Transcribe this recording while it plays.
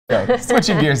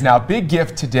Switching gears now, big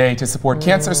gift today to support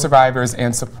cancer survivors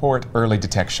and support early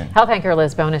detection. Health anchor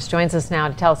Liz Bonus joins us now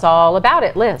to tell us all about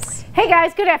it. Liz. Hey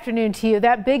guys, good afternoon to you.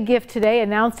 That big gift today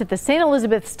announced at the St.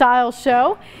 Elizabeth Style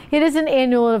Show. It is an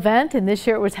annual event, and this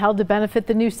year it was held to benefit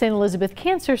the new St. Elizabeth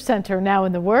Cancer Center, now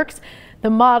in the works. The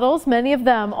models, many of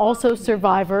them also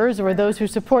survivors or those who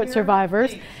support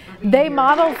survivors, they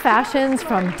modeled fashions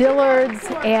from Dillard's,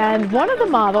 and one of the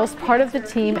models part of the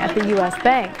team at the U.S.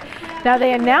 Bank. Now,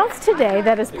 they announced today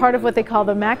that as part of what they call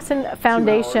the Maxon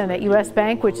Foundation at U.S.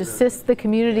 Bank, which assists the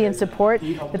community in support,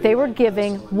 that they were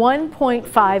giving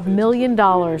 $1.5 million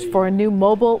for a new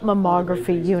mobile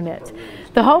mammography unit.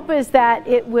 The hope is that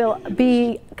it will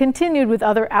be continued with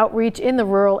other outreach in the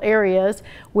rural areas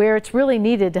where it's really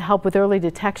needed to help with early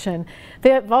detection.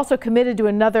 They have also committed to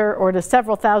another or to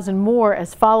several thousand more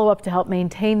as follow-up to help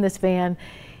maintain this van.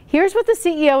 Here's what the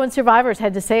CEO and survivors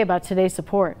had to say about today's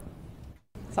support.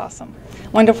 It's awesome.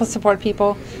 Wonderful support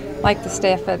people like the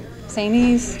staff at St.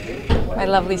 E's, my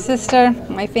lovely sister,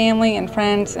 my family and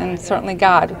friends, and certainly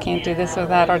God. We can't do this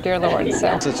without our dear Lord. So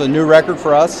it's a new record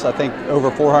for us. I think over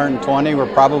 420.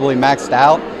 We're probably maxed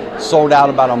out, sold out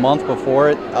about a month before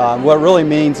it. What it really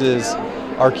means is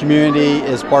our community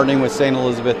is partnering with St.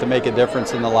 Elizabeth to make a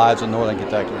difference in the lives of Northern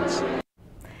Kentuckians.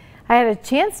 I had a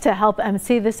chance to help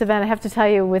MC this event. I have to tell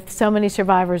you, with so many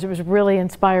survivors, it was really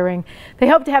inspiring. They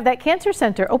hope to have that cancer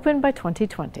center open by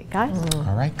 2020. Guys?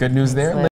 All right, good news there.